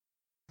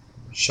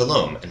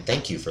Shalom, and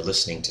thank you for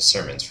listening to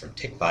sermons from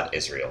Tikvat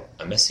Israel,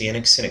 a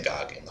Messianic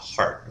synagogue in the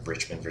heart of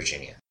Richmond,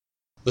 Virginia.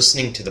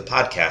 Listening to the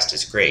podcast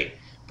is great,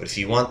 but if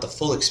you want the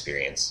full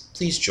experience,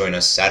 please join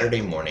us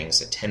Saturday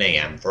mornings at 10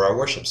 a.m. for our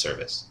worship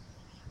service.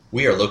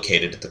 We are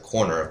located at the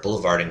corner of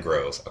Boulevard and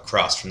Grove,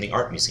 across from the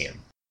Art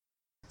Museum.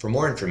 For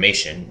more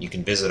information, you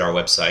can visit our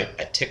website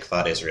at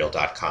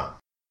tikvatisrael.com.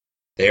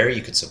 There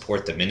you can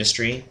support the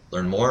ministry,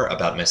 learn more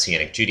about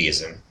Messianic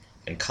Judaism,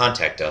 and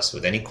contact us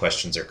with any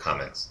questions or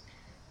comments.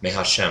 May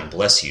Hashem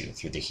bless you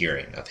through the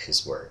hearing of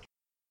His word.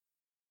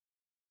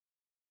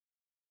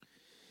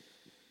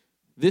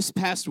 This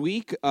past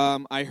week,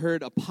 I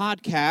heard a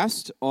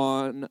podcast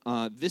on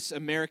This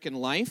American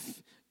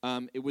Life.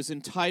 It was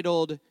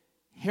entitled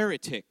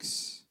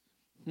Heretics.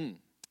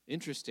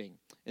 Interesting.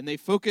 And they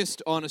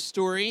focused on a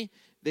story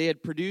they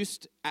had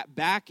produced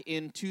back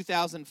in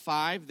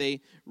 2005.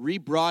 They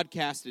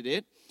rebroadcasted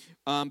it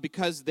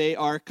because they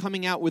are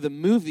coming out with a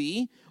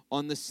movie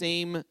on the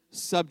same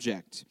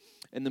subject.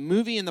 And the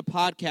movie and the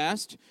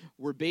podcast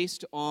were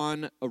based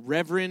on a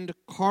Reverend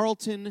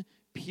Carlton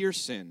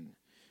Pearson.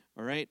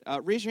 All right?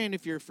 Raise your hand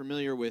if you're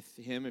familiar with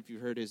him, if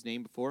you've heard his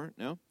name before.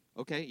 No?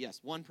 Okay, yes,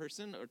 one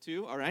person or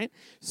two, all right.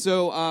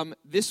 So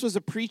this was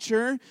a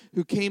preacher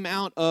who came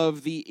out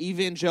of the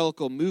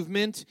evangelical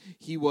movement.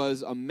 He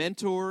was a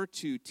mentor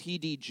to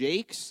T.D.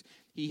 Jakes.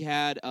 He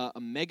had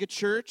a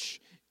megachurch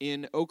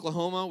in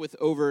Oklahoma with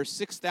over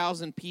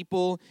 6,000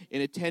 people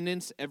in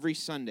attendance every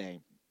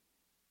Sunday.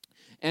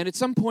 And at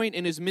some point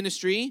in his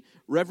ministry,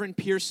 Reverend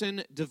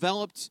Pearson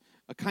developed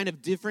a kind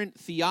of different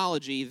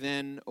theology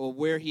than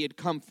where he had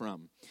come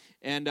from.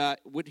 And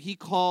what he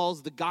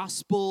calls the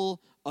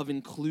gospel of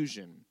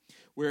inclusion,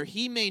 where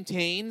he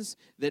maintains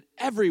that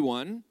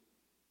everyone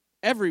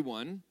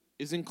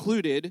is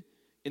included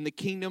in the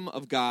kingdom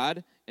of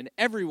God, and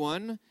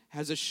everyone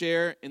has a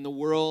share in the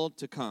world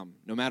to come,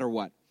 no matter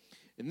what.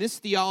 And this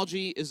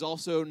theology is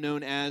also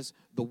known as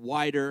the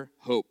wider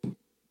hope.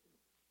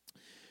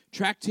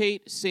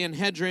 Tractate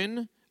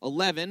Sanhedrin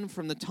 11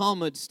 from the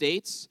Talmud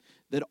states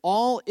that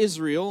all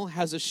Israel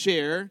has a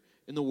share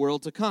in the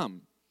world to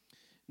come.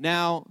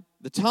 Now,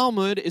 the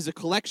Talmud is a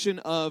collection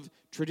of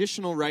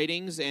traditional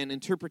writings and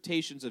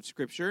interpretations of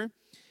Scripture,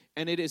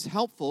 and it is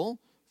helpful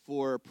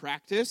for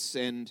practice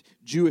and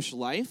Jewish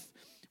life,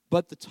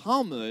 but the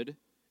Talmud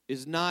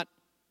is not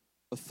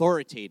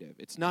authoritative.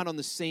 It's not on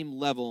the same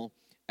level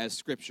as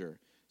Scripture.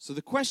 So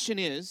the question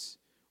is,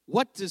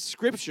 what does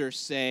Scripture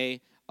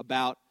say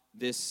about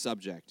this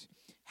subject?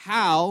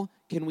 How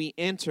can we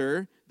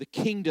enter the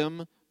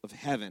kingdom of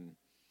heaven?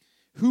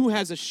 Who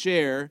has a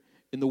share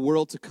in the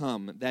world to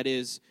come, that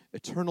is,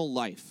 eternal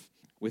life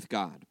with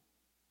God?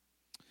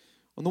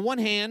 On the one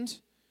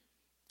hand,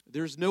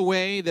 there's no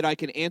way that I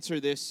can answer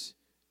this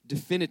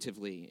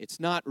definitively. It's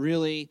not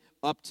really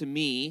up to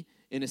me,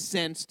 in a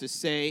sense, to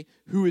say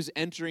who is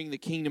entering the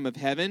kingdom of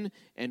heaven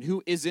and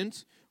who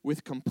isn't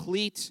with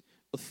complete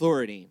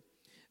authority.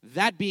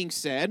 That being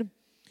said,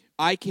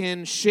 I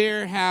can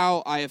share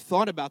how I have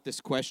thought about this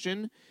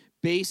question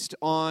based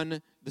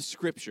on the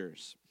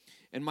Scriptures.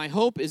 And my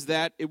hope is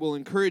that it will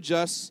encourage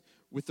us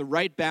with the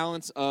right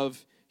balance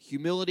of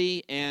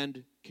humility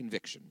and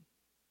conviction.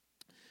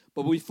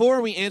 But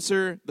before we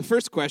answer the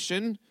first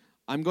question,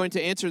 I'm going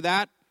to answer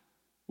that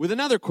with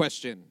another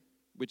question,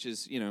 which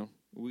is,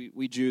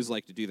 we Jews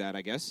like to do that,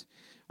 I guess.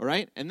 All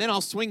right? And then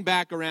I'll swing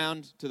back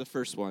around to the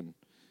first one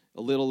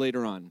a little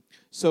later on.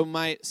 So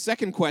my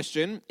second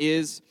question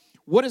is,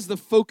 what is the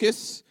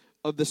focus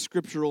of the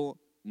scriptural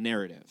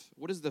narrative?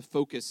 What is the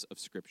focus of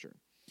Scripture?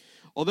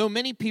 Although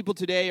many people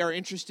today are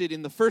interested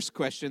in the first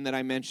question that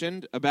I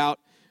mentioned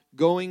about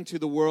going to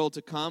the world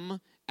to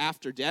come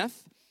after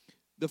death,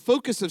 the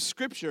focus of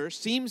Scripture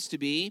seems to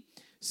be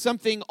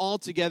something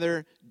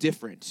altogether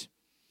different.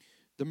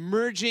 The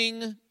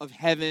merging of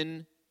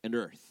heaven and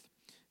earth.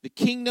 The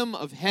kingdom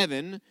of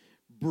heaven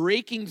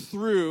breaking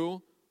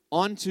through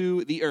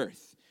onto the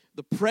earth.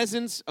 The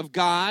presence of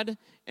God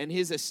and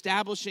His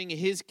establishing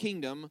His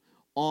kingdom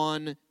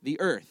on the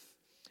earth.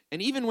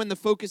 And even when the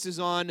focus is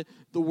on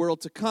the world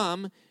to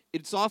come,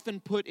 it's often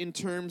put in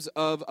terms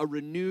of a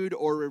renewed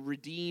or a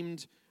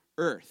redeemed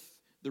earth.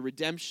 The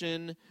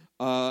redemption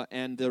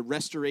and the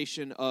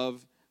restoration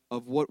of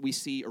what we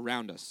see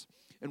around us.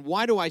 And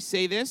why do I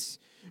say this?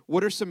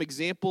 What are some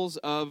examples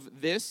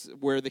of this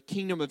where the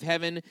kingdom of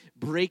heaven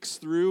breaks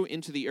through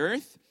into the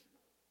earth?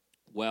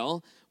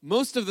 Well,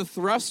 most of the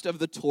thrust of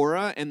the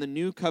Torah and the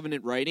New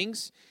Covenant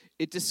writings,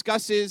 it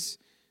discusses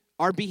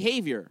our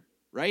behavior,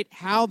 right?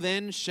 How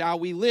then shall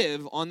we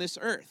live on this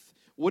earth?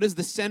 What is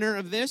the center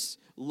of this?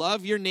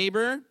 Love your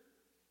neighbor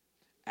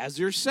as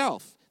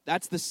yourself.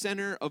 That's the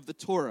center of the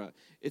Torah.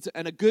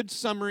 And a good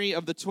summary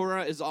of the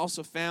Torah is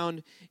also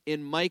found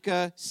in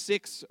Micah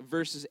 6,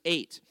 verses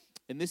 8.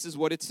 And this is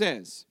what it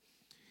says.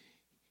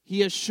 He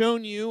has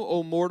shown you,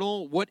 O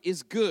mortal, what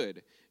is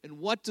good. And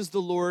what does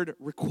the Lord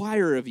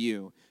require of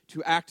you?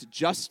 To act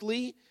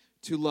justly,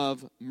 to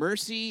love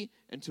mercy,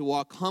 and to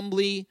walk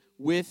humbly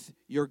with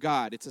your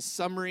God. It's a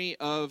summary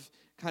of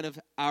kind of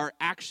our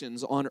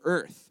actions on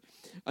earth.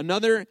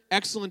 Another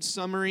excellent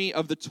summary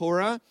of the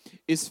Torah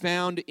is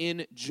found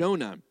in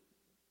Jonah.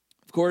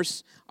 Of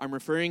course, I'm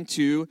referring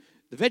to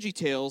the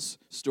VeggieTales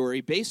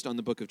story based on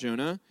the book of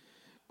Jonah,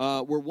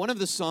 where one of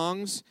the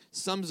songs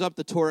sums up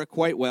the Torah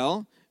quite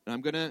well, and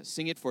I'm going to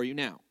sing it for you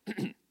now.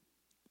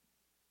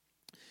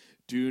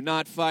 Do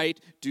not fight,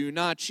 do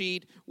not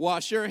cheat,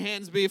 wash your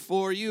hands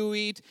before you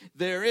eat.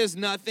 There is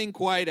nothing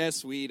quite as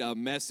sweet, a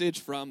message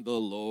from the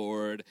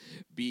Lord.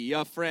 Be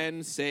a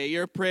friend, say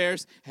your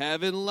prayers.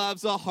 Heaven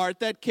loves a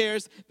heart that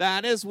cares.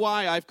 That is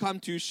why I've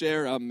come to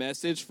share a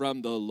message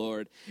from the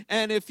Lord.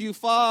 And if you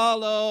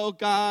follow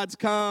God's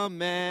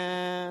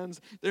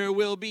commands, there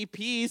will be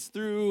peace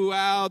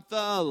throughout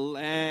the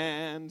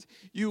land.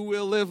 You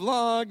will live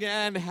long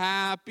and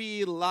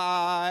happy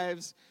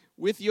lives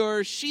with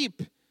your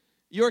sheep,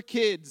 your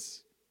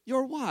kids,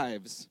 your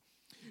wives.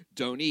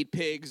 Don't eat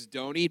pigs,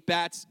 don't eat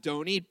bats,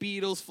 don't eat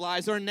beetles,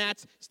 flies, or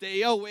gnats.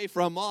 Stay away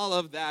from all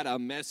of that, a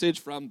message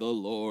from the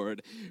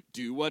Lord.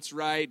 Do what's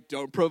right,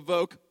 don't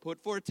provoke.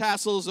 Put 4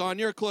 tassels on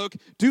your cloak.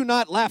 Do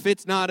not laugh,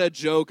 it's not a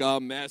joke,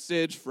 a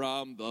message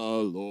from the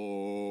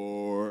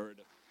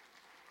Lord.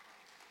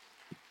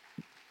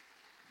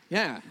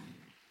 Yeah.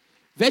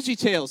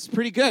 VeggieTales,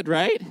 pretty good,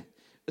 right?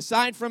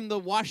 Aside from the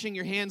washing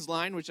your hands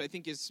line, which I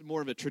think is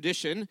more of a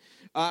tradition,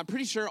 I'm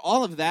pretty sure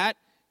all of that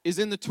is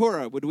in the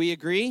Torah. Would we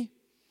agree?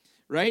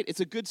 Right?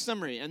 It's a good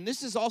summary. And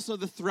this is also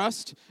the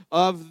thrust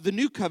of the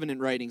New Covenant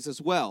writings as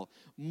well.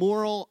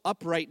 Moral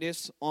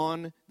uprightness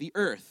on the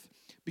earth.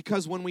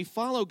 Because when we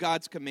follow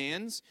God's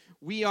commands,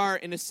 we are,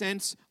 in a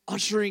sense,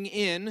 ushering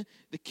in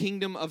the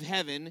kingdom of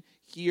heaven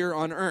here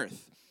on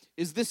earth.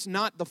 Is this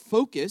not the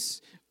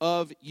focus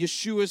of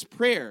Yeshua's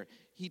prayer?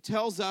 He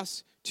tells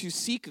us to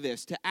seek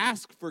this, to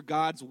ask for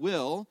God's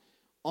will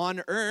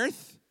on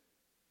earth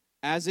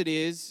as it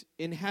is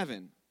in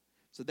heaven.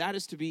 So that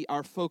is to be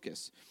our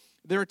focus.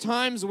 There are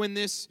times when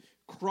this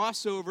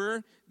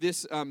crossover,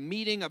 this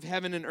meeting of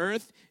heaven and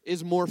earth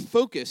is more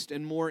focused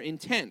and more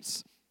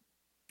intense.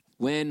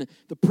 When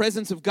the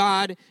presence of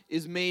God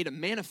is made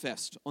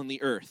manifest on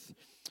the earth.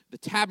 The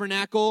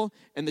tabernacle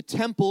and the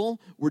temple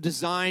were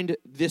designed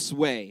this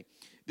way.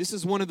 This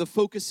is one of the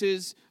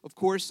focuses, of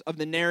course, of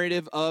the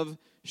narrative of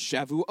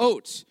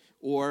Shavuot,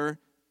 or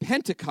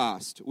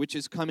Pentecost, which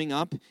is coming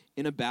up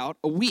in about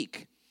a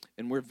week.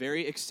 And we're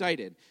very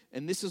excited.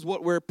 And this is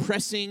what we're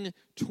pressing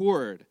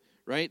toward,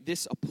 right?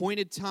 This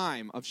appointed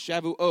time of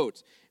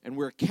Shavuot. And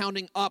we're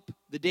counting up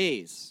the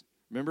days.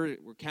 Remember,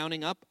 we're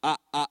counting up?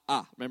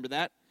 Remember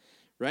that?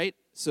 Right?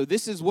 So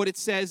this is what it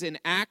says in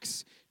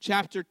Acts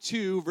chapter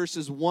 2,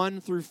 verses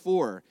 1 through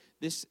 4.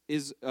 This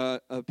is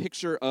a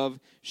picture of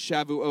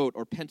Shavuot,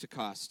 or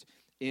Pentecost,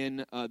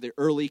 in the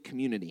early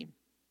community.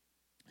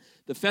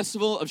 The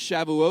festival of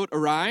Shavuot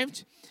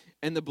arrived,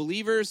 and the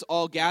believers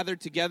all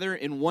gathered together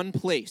in one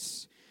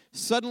place.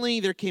 Suddenly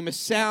there came a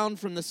sound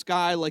from the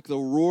sky like the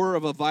roar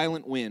of a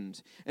violent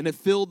wind, and it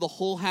filled the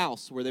whole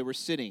house where they were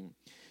sitting.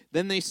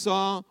 Then they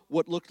saw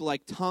what looked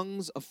like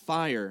tongues of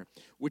fire,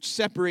 which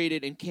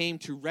separated and came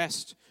to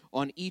rest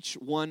on each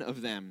one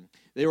of them.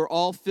 They were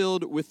all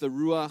filled with the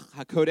Ruach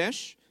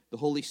HaKodesh, the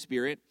Holy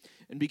Spirit,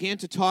 and began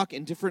to talk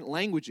in different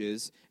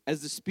languages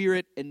as the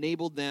Spirit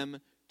enabled them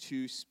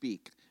to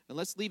speak. And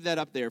let's leave that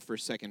up there for a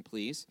second,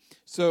 please.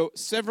 So,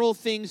 several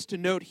things to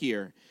note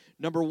here.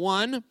 Number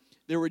one,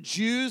 there were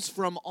Jews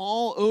from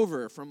all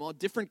over, from all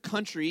different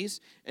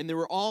countries, and they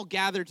were all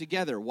gathered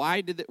together.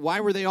 Why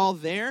were they all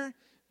there?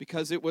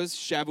 Because it was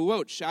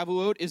Shavuot.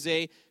 Shavuot is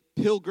a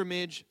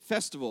pilgrimage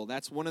festival.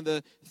 That's one of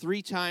the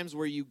 3 times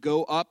where you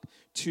go up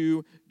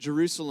to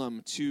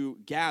Jerusalem to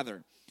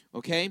gather.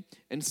 Okay?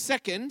 And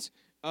second,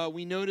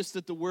 we notice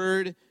that the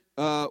word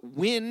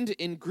wind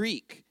in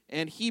Greek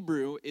and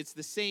Hebrew, it's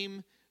the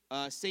same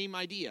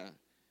idea.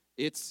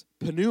 It's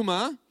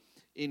pneuma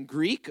in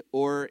Greek,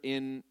 or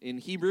in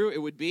Hebrew it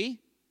would be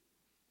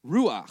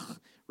ruach,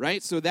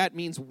 right? So that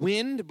means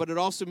wind, but it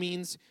also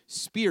means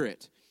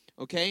spirit.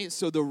 Okay,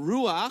 so the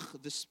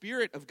ruach, the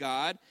Spirit of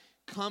God,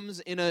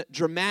 comes in a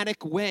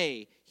dramatic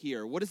way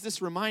here. What does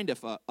this remind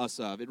us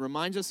of? It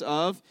reminds us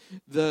of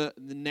the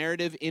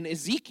narrative in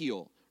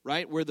Ezekiel,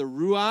 right, where the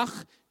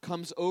ruach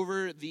comes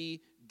over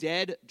the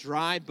dead,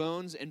 dry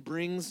bones and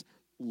bringing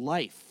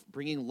life.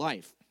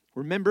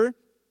 Remember,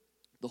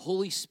 the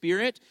Holy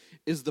Spirit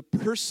is the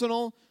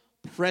personal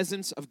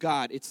presence of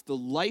God. It's the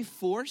life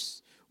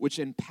force which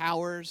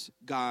empowers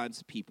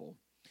God's people.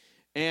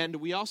 And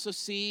we also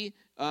see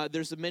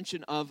there's a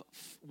mention of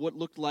what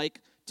looked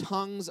like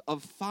tongues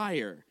of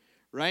fire,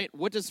 right?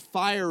 What does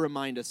fire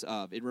remind us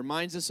of? It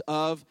reminds us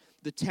of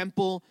the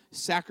temple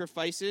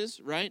sacrifices,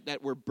 right,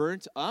 that were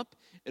burnt up.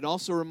 It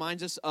also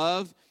reminds us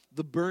of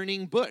the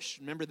burning bush.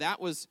 Remember,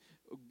 that was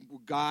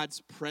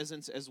God's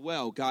presence as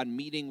well, God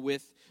meeting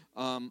with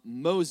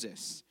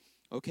Moses,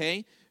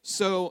 okay?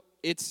 So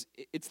it's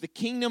the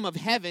kingdom of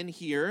heaven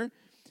here,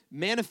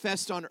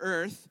 manifest on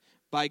earth,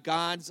 by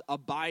God's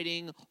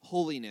abiding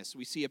holiness.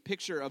 We see a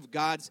picture of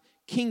God's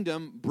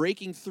kingdom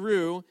breaking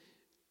through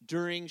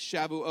during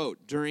Shavuot,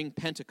 during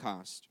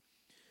Pentecost.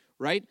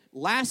 right?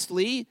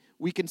 Lastly,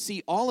 we can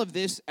see all of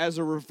this as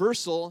a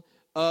reversal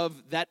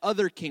of that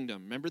other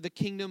kingdom. Remember the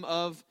kingdom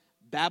of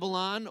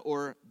Babylon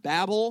or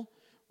Babel,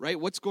 right?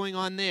 What's going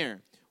on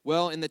there?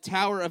 Well, in the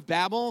Tower of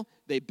Babel,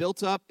 they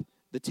built up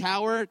the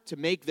tower to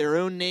make their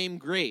own name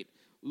great.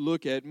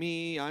 Look at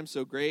me, I'm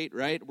so great,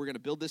 right? We're going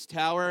to build this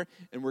tower,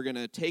 and we're going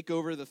to take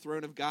over the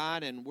throne of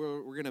God, and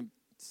we're going to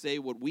say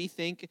what we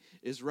think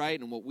is right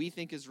and what we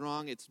think is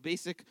wrong. It's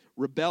basic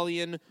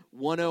rebellion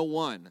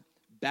 101.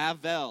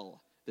 Bavel,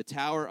 the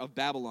Tower of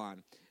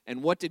Babylon.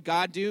 And what did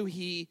God do?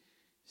 He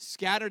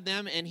scattered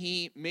them, and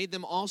he made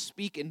them all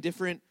speak in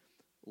different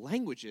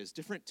languages,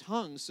 different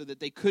tongues, so that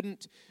they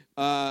couldn't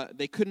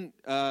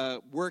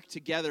work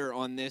together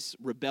on this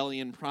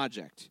rebellion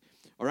project.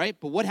 All right,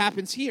 but what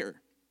happens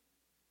here?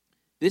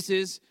 This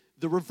is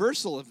the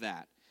reversal of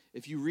that.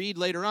 If you read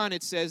later on,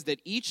 it says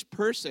that each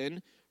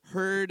person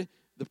heard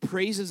the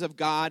praises of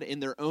God in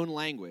their own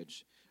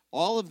language.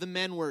 All of the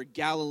men were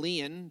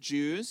Galilean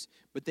Jews,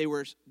 but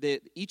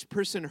each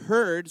person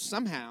heard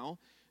somehow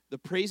the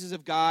praises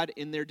of God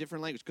in their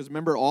different language. Because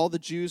remember, all the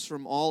Jews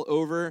from all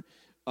over,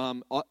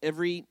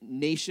 every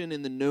nation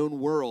in the known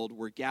world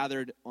were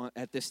gathered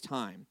at this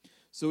time.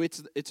 So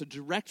it's a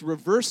direct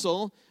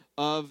reversal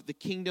of the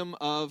kingdom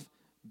of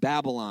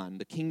Babylon,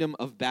 the kingdom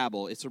of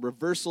Babel. It's a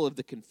reversal of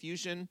the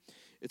confusion.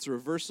 It's a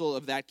reversal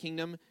of that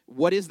kingdom.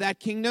 What is that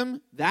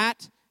kingdom?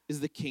 That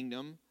is the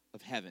kingdom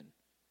of heaven.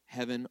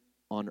 Heaven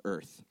on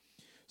earth.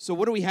 So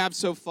what do we have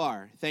so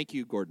far? Thank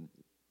you, Gordon.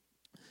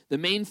 The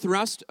main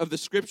thrust of the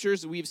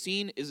scriptures that we've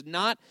seen is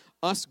not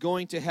us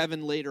going to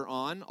heaven later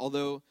on,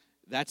 although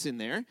that's in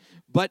there,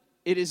 but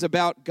it is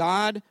about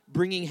God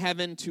bringing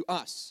heaven to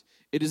us.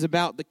 It is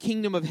about the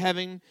kingdom of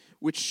heaven,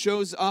 which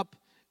shows up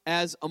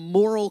as a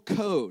moral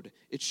code.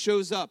 It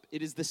shows up.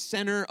 It is the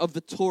center of the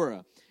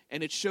Torah,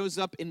 and it shows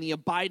up in the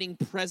abiding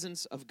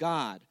presence of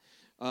God,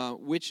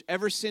 which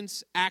ever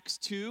since Acts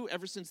 2,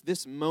 ever since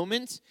this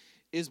moment,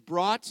 is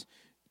brought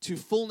to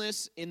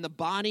fullness in the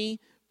body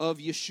of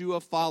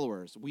Yeshua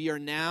followers. We are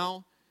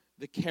now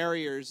the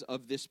carriers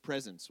of this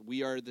presence.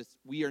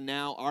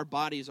 Our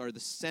bodies are the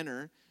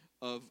center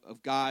of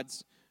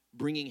God's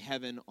bringing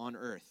heaven on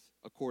earth,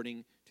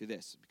 according to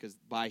this, because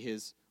by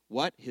his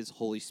what? His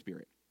Holy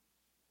Spirit.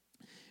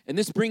 And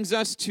this brings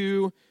us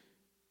to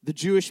the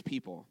Jewish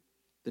people,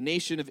 the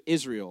nation of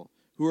Israel,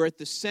 who are at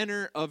the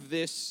center of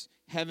this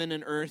heaven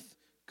and earth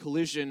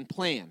collision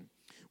plan.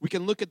 We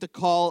can look at the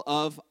call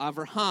of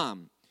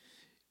Abraham.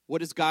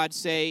 What does God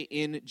say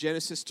in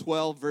Genesis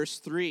 12, verse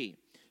 3?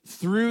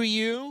 Through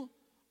you,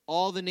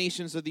 all the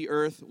nations of the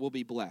earth will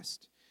be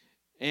blessed.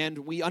 And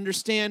we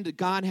understand that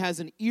God has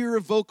an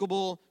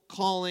irrevocable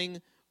calling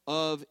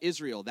of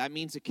Israel. That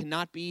means it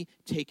cannot be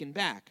taken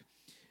back.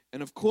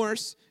 And of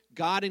course,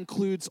 God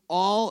includes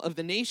all of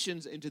the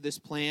nations into this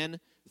plan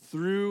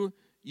through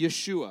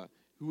Yeshua,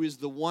 who is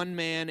the one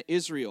man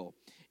Israel.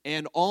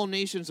 And all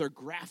nations are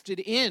grafted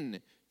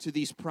in to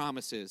these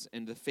promises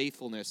and the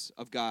faithfulness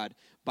of God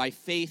by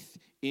faith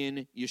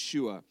in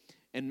Yeshua.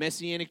 And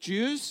Messianic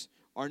Jews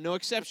are no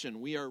exception.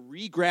 We are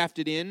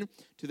regrafted in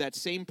to that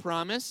same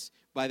promise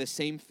by the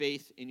same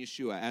faith in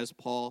Yeshua, as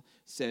Paul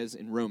says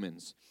in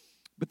Romans.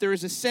 But there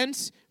is a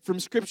sense from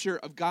Scripture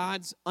of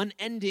God's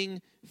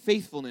unending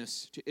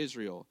faithfulness to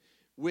Israel,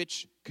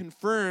 which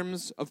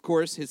confirms, of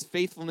course, his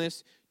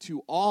faithfulness to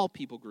all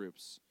people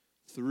groups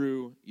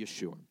through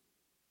Yeshua.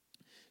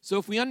 So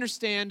if we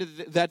understand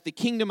that the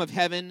kingdom of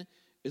heaven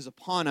is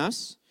upon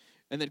us,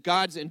 and that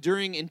God's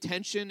enduring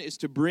intention is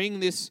to bring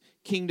this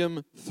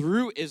kingdom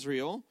through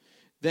Israel,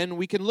 then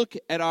we can look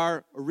at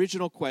our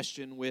original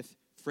question with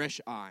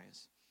fresh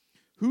eyes.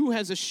 Who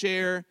has a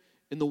share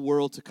in the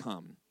world to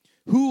come?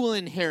 Who will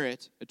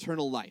inherit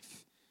eternal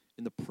life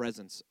in the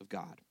presence of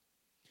God?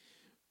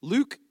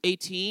 Luke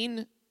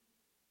 18,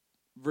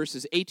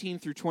 verses 18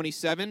 through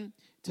 27,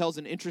 tells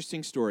an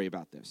interesting story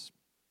about this.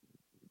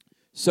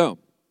 So,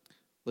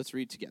 let's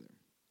read together.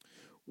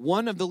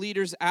 One of the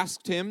leaders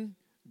asked him,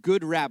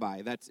 "Good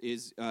rabbi,"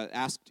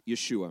 asked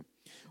Yeshua,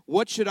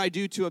 "what should I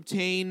do to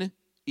obtain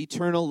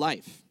eternal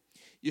life?"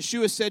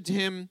 Yeshua said to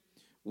him,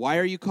 "Why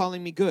are you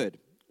calling me good?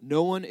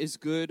 No one is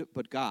good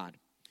but God.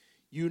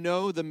 You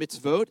know the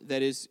mitzvot,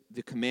 that is,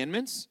 the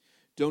commandments.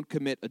 Don't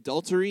commit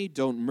adultery,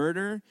 don't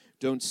murder,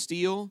 don't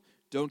steal,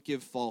 don't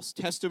give false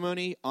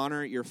testimony,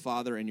 honor your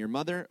father and your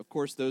mother." Of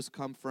course, those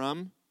come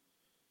from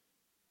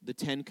the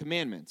 10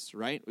 Commandments,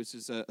 right? Which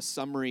is a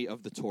summary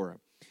of the Torah.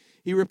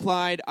 He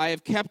replied, "I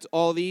have kept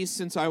all these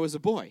since I was a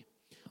boy."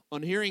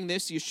 On hearing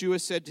this, Yeshua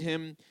said to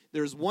him,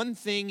 "There's one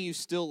thing you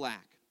still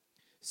lack.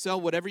 Sell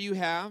whatever you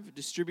have,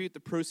 distribute the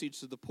proceeds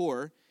to the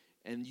poor,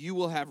 and you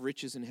will have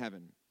riches in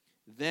heaven.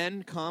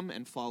 Then come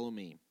and follow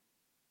me."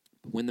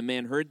 When the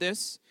man heard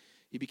this,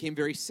 he became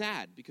very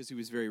sad because he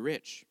was very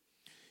rich.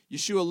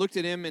 Yeshua looked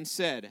at him and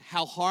said,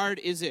 "How hard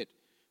is it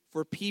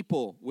for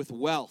people with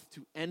wealth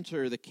to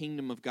enter the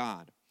kingdom of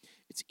God?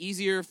 It's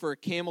easier for a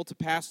camel to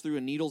pass through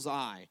a needle's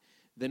eye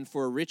than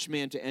for a rich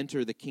man to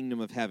enter the kingdom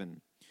of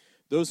heaven."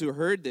 Those who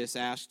heard this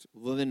asked,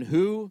 "Well, then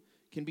who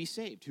can be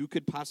saved? Who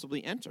could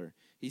possibly enter?"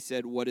 He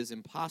said, "What is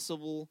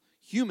impossible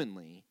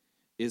humanly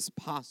is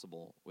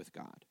possible with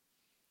God.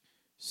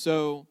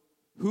 So,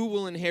 who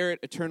will inherit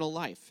eternal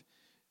life?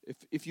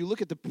 If you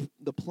look at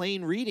the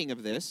plain reading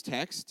of this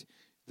text,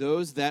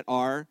 those that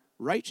are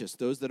righteous,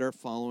 those that are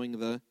following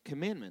the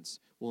commandments,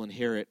 will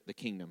inherit the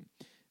kingdom.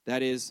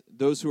 That is,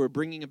 those who are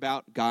bringing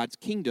about God's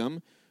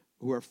kingdom,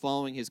 who are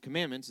following his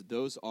commandments,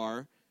 those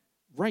are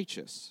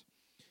righteous.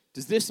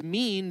 Does this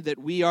mean that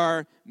we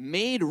are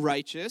made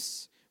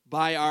righteous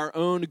by our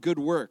own good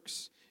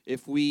works?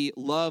 If we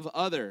love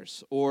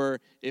others,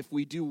 or if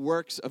we do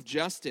works of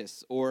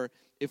justice, or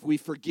if we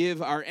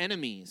forgive our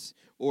enemies,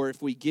 or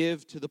if we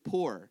give to the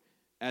poor,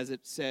 as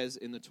it says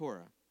in the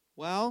Torah?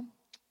 Well,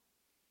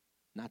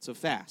 not so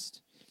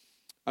fast.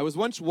 I was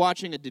once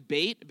watching a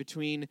debate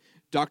between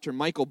Dr.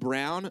 Michael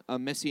Brown, a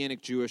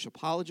Messianic Jewish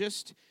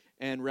apologist,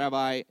 and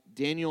Rabbi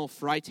Daniel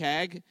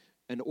Freitag,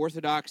 an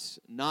Orthodox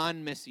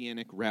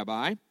non-Messianic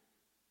rabbi,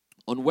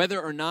 on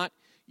whether or not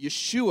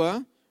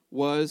Yeshua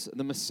was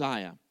the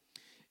Messiah.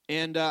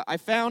 And I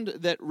found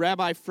that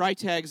Rabbi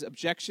Freitag's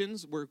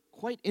objections were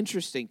quite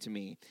interesting to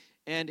me.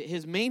 And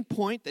his main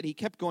point that he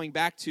kept going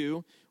back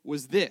to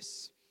was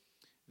this,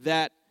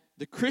 that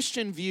the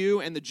Christian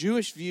view and the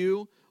Jewish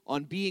view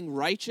on being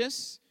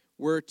righteous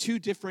were two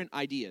different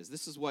ideas.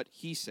 This is what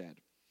he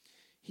said.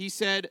 He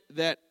said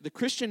that the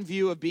Christian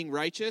view of being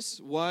righteous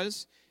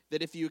was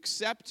that if you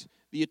accept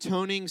the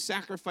atoning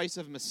sacrifice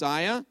of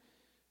Messiah,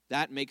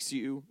 that makes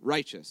you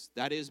righteous.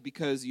 That is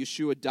because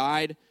Yeshua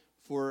died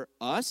for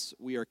us,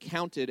 we are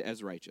counted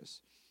as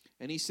righteous.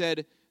 And he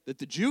said that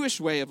the Jewish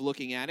way of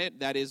looking at it,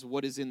 that is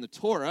what is in the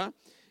Torah,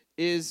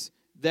 is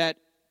that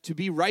to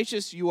be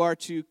righteous, you are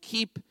to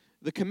keep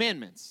the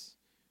commandments,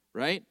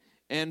 right?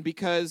 And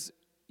because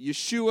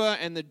Yeshua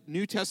and the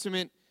New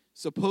Testament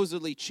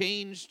supposedly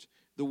changed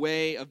the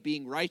way of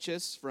being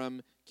righteous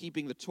from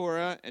keeping the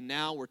Torah, and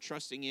now we're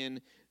trusting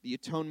in the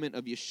atonement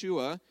of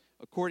Yeshua,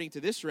 according to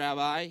this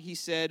rabbi, he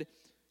said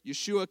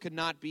Yeshua could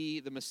not be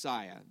the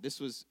Messiah. This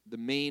was the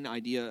main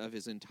idea of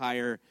his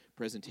entire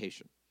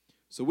presentation.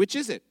 So which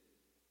is it?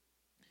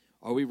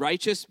 Are we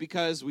righteous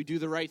because we do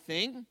the right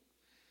thing?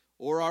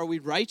 Or are we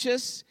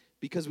righteous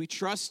because we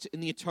trust in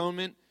the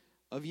atonement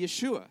of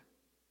Yeshua?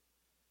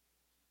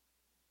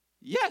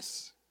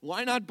 Yes.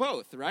 Why not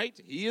both, right?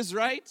 He is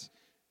right,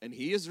 and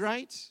he is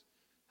right.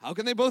 How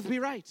can they both be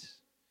right?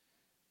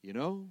 You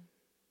know,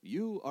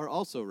 you are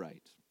also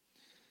right.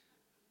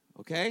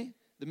 Okay?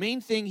 The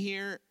main thing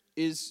here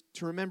is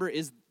to remember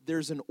is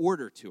there's an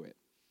order to it.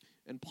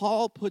 And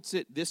Paul puts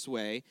it this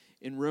way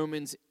in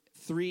Romans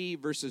 3,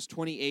 verses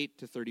 28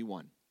 to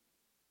 31.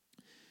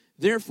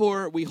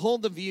 Therefore, we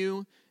hold the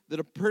view that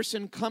a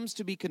person comes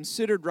to be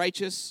considered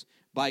righteous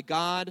by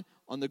God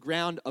on the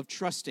ground of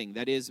trusting,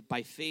 that is,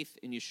 by faith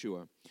in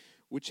Yeshua,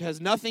 which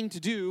has nothing to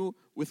do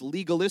with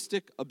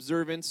legalistic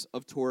observance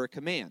of Torah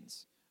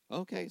commands.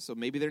 Okay, so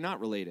maybe they're not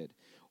related.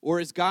 Or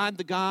is God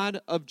the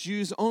God of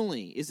Jews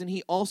only? Isn't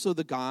he also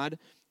the God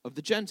of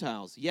the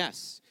Gentiles?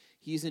 Yes,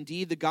 he is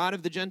indeed the God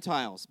of the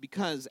Gentiles,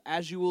 because,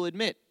 as you will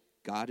admit,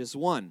 God is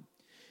one.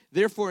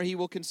 Therefore, he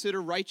will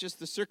consider righteous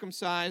the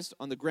circumcised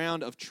on the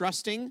ground of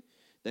trusting,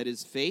 that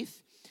is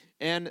faith,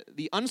 and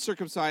the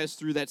uncircumcised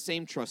through that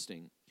same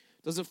trusting.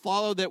 Does it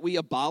follow that we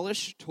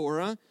abolish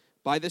Torah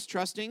by this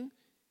trusting?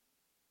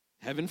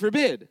 Heaven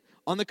forbid.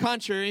 On the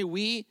contrary,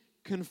 we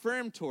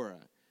confirm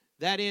Torah.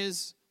 That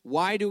is,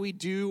 why do we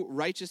do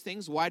righteous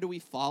things? Why do we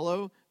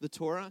follow the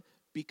Torah?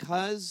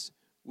 Because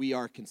we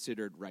are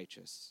considered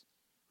righteous,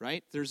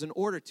 right? There's an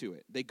order to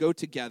it. They go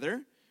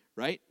together,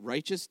 right?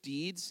 Righteous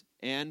deeds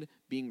and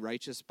being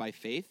righteous by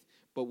faith.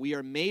 But we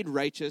are made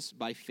righteous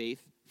by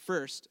faith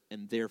first,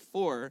 and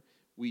therefore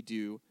we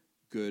do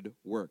good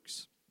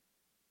works.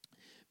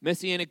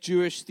 Messianic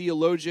Jewish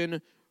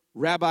theologian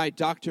Rabbi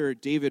Dr.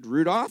 David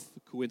Rudolph,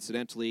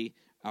 coincidentally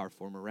our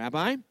former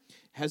rabbi,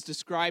 has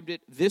described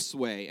it this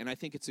way, and I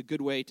think it's a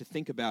good way to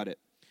think about it.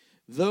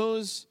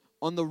 Those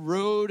on the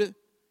road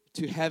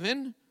to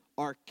heaven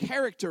are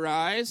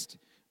characterized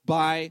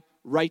by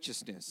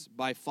righteousness,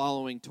 by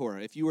following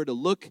Torah. If you were to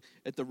look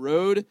at the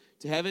road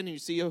to heaven and you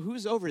see, oh,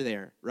 who's over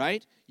there,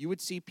 right? You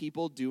would see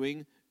people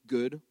doing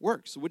good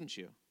works, wouldn't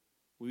you?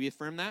 Would we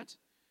affirm that?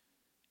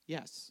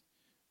 Yes,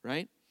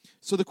 right?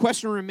 So the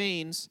question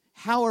remains,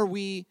 how are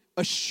we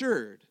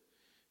assured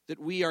that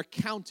we are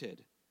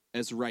counted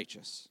as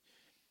righteous?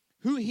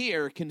 Who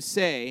here can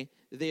say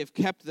that they have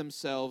kept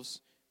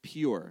themselves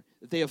pure,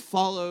 that they have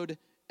followed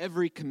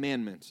every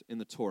commandment in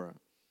the Torah?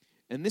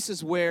 And this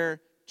is where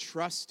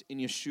trust in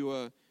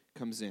Yeshua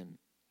comes in.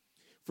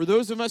 For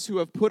those of us who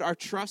have put our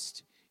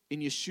trust in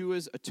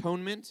Yeshua's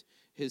atonement,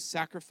 his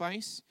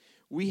sacrifice,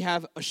 we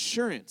have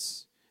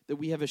assurance that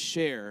we have a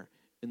share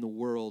in the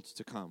world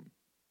to come.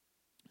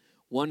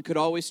 One could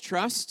always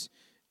trust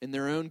in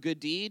their own good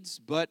deeds,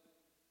 but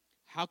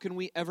how can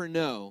we ever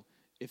know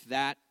if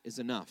that is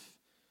enough?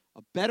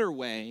 A better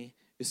way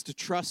is to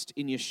trust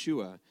in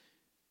Yeshua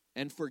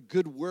and for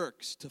good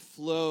works to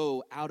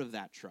flow out of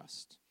that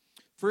trust.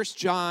 1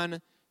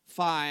 John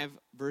 5,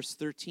 verse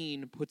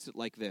 13 puts it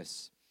like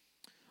this: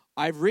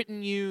 I've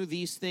written you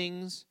these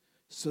things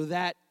so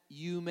that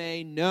you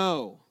may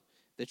know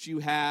that you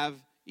have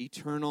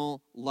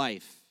eternal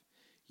life.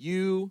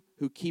 You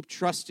who keep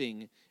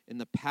trusting in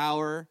the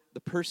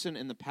person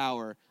and the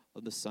power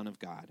of the Son of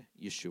God,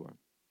 Yeshua.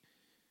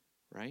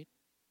 Right?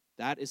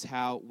 That is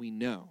how we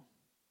know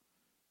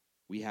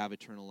we have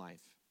eternal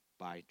life,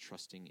 by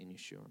trusting in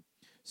Yeshua.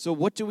 So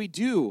what do we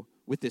do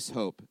with this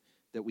hope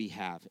that we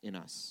have in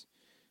us?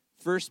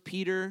 1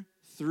 Peter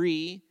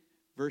 3,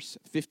 verse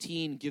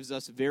 15 gives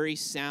us very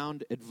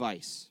sound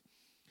advice.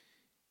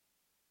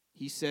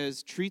 He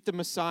says, treat the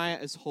Messiah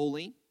as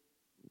holy,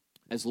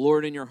 as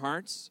Lord in your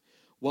hearts,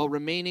 while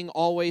remaining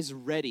always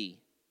ready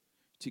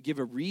to give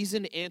a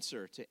reasoned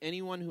answer to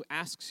anyone who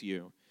asks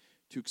you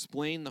to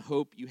explain the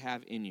hope you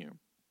have in you.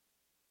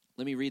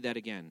 Let me read that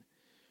again.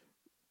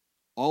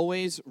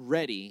 Always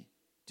ready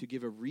to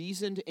give a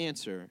reasoned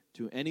answer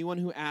to anyone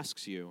who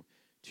asks you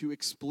to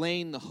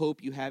explain the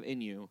hope you have in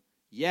you,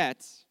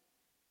 yet,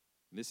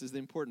 this is the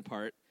important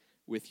part,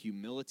 with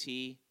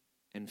humility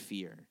and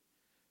fear.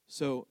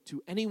 So,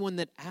 to anyone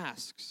that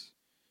asks,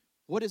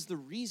 what is the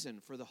reason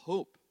for the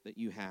hope that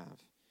you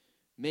have?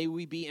 May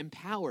we be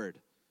empowered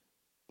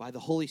by the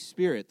Holy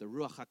Spirit, the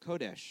Ruach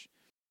HaKodesh,